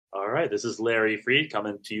All right, this is Larry Freed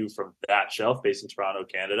coming to you from That Shelf, based in Toronto,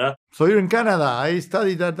 Canada. So you're in Canada. I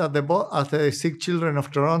studied at the Sick Children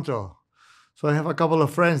of Toronto. So I have a couple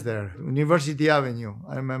of friends there. University Avenue.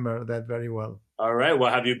 I remember that very well. All right,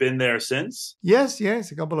 well, have you been there since? Yes,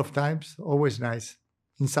 a couple of times. Always nice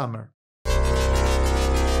in summer.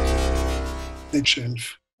 Big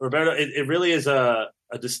shelf. Roberto, it really is a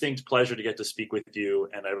distinct pleasure to get to speak with you,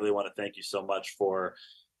 and I really want to thank you so much for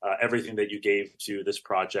everything that you gave to this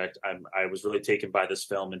project. I was really taken by this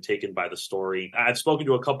film and taken by the story. I've spoken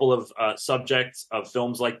to a couple of subjects of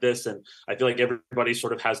films like this, and I feel like everybody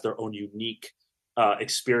sort of has their own unique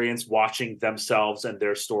experience watching themselves and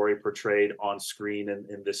their story portrayed on screen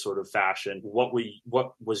in this sort of fashion. What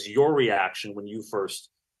was your reaction when you first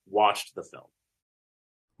watched the film?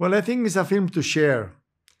 Well, I think it's a film to share.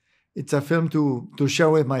 It's a film to share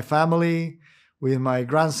with my family, with my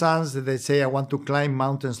grandsons. They say, I want to climb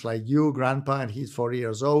mountains like you, Grandpa, and he's 40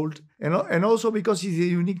 years old. And also because it's a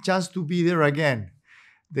unique chance to be there again.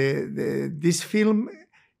 This film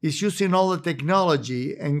is using all the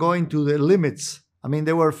technology and going to the limits. I mean,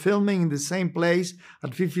 they were filming in the same place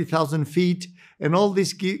at 50,000 feet, and all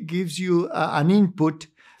this gives you an input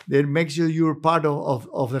that makes you're part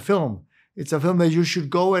of the film. It's a film that you should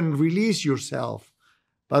go and release yourself.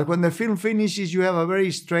 But when the film finishes, you have a very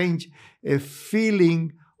strange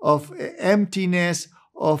feeling of emptiness,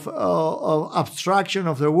 of abstraction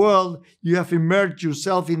of the world. You have immersed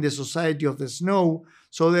yourself in the society of the snow.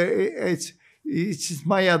 So it's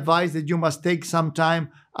my advice that you must take some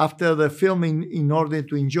time after the filming in order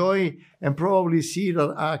to enjoy and probably see it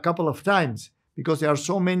a couple of times, because there are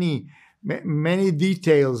so many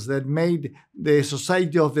details that made the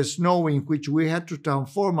society of the snow in which we had to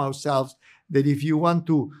transform ourselves, that if you want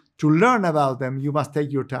to learn about them, you must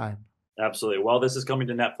take your time. Absolutely. Well, this is coming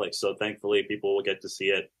to Netflix, so thankfully people will get to see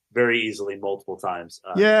it very easily multiple times.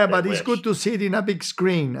 But it's good to see it in a big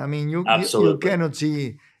screen. I mean, you cannot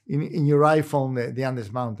see in your iPhone the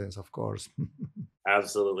Andes Mountains, of course.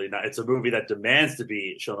 Absolutely not. It's a movie that demands to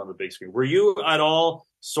be shown on the big screen. Were you at all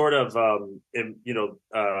sort of,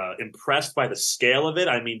 impressed by the scale of it?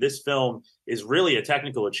 I mean, this film is really a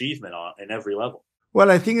technical achievement in every level. Well,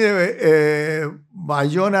 I think Bayona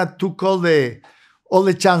took all the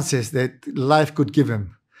chances that life could give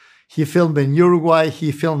him. He filmed in Uruguay,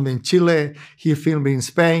 he filmed in Chile, he filmed in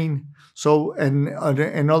Spain. So, and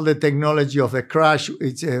all the technology of the crash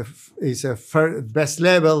is a best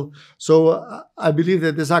level. So I believe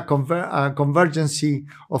that there's a convergence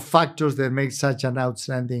of factors that make such an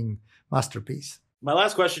outstanding masterpiece. My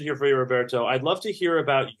last question here for you, Roberto. I'd love to hear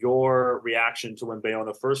about your reaction to when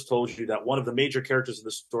Bayona first told you that one of the major characters of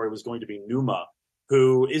the story was going to be Numa,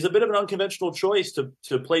 who is a bit of an unconventional choice to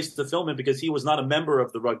place the film in, because he was not a member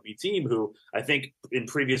of the rugby team, who I think in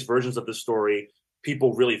previous versions of the story,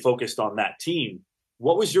 people really focused on that team.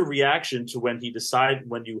 What was your reaction to when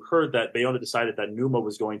you heard that Bayona decided that Numa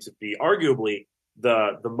was going to be arguably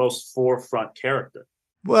the most forefront character?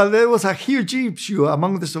 Well, there was a huge issue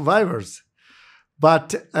among the survivors.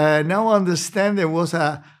 But now I understand there was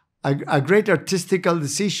a great artistical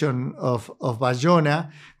decision of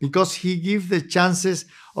Bayona, because he gave the chances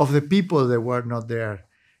of the people that were not there.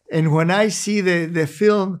 And when I see the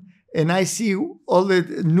film and I see all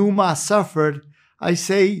that Numa suffered, I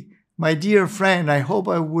say, my dear friend, I hope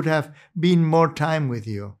I would have been more time with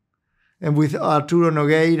you. And with Arturo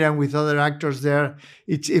Nogueira and with other actors there,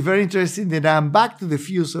 it's very interesting that I'm back to the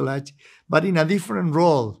fuselage, but in a different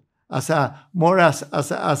role. As a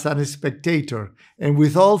spectator, and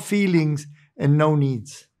with all feelings and no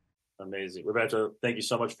needs. Amazing. Roberto, thank you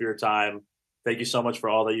so much for your time. Thank you so much for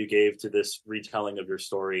all that you gave to this retelling of your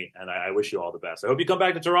story, and I wish you all the best. I hope you come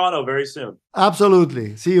back to Toronto very soon.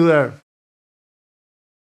 Absolutely. See you there.